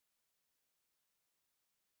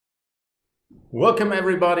Welcome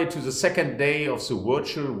everybody to the second day of the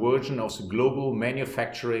virtual version of the Global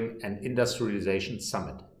Manufacturing and Industrialization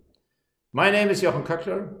Summit. My name is Jochen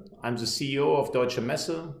Köckler. I'm the CEO of Deutsche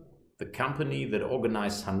Messe, the company that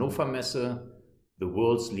organized Hannover Messe, the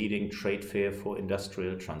world's leading trade fair for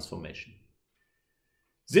industrial transformation.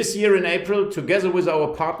 This year in April, together with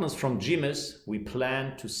our partners from GMIS, we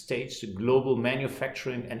plan to stage the Global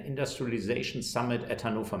Manufacturing and Industrialization Summit at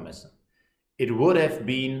Hannover Messe. It would have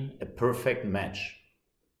been a perfect match.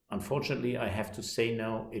 Unfortunately, I have to say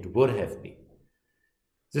now, it would have been.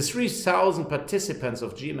 The 3,000 participants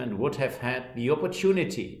of GMIS would have had the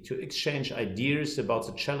opportunity to exchange ideas about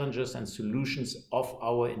the challenges and solutions of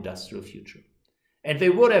our industrial future. And they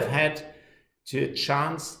would have had the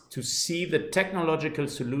chance to see the technological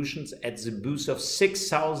solutions at the booth of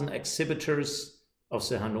 6,000 exhibitors of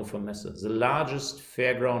the Hannover Messe, the largest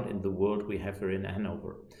fairground in the world we have here in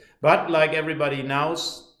Hanover. But like everybody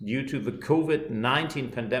knows, due to the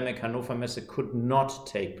COVID-19 pandemic, Hannover Messe could not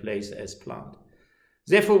take place as planned.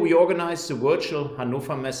 Therefore, we organized the virtual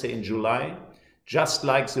Hannover Messe in July, just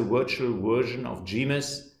like the virtual version of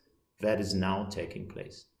GMIS that is now taking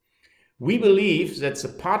place. We believe that the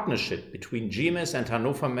partnership between GMIS and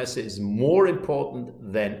Hannover Messe is more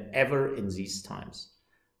important than ever in these times.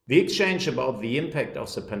 The exchange about the impact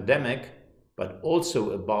of the pandemic, but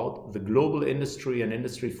also about the global industry and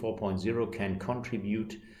Industry 4.0 can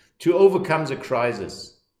contribute to overcome the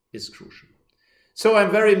crisis is crucial. So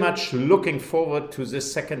I'm very much looking forward to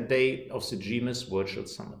this second day of the GMIS Virtual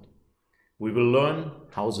Summit. We will learn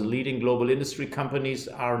how the leading global industry companies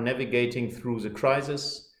are navigating through the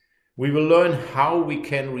crisis. We will learn how we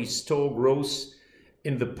can restore growth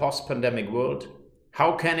in the post-pandemic world.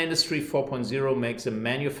 How can Industry 4.0 make the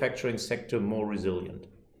manufacturing sector more resilient?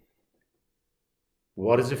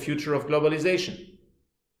 What is the future of globalization?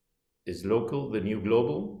 Is local the new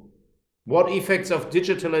global? What effects of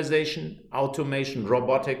digitalization, automation,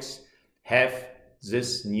 robotics have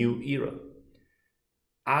this new era?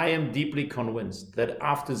 I am deeply convinced that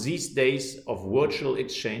after these days of virtual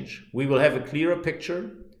exchange, we will have a clearer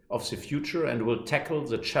picture of the future and will tackle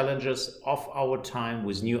the challenges of our time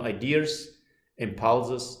with new ideas,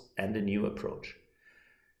 impulses, and a new approach.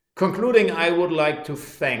 Concluding, I would like to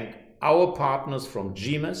thank our partners from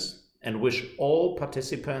GMIS and wish all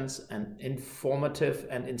participants an informative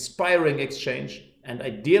and inspiring exchange, and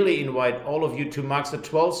ideally invite all of you to mark the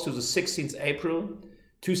 12th to the 16th April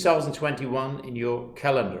 2021 in your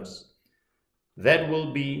calendars. That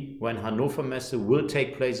will be when Hannover Messe will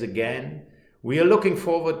take place again. We are looking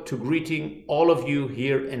forward to greeting all of you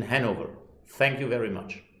here in Hanover. Thank you very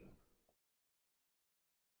much.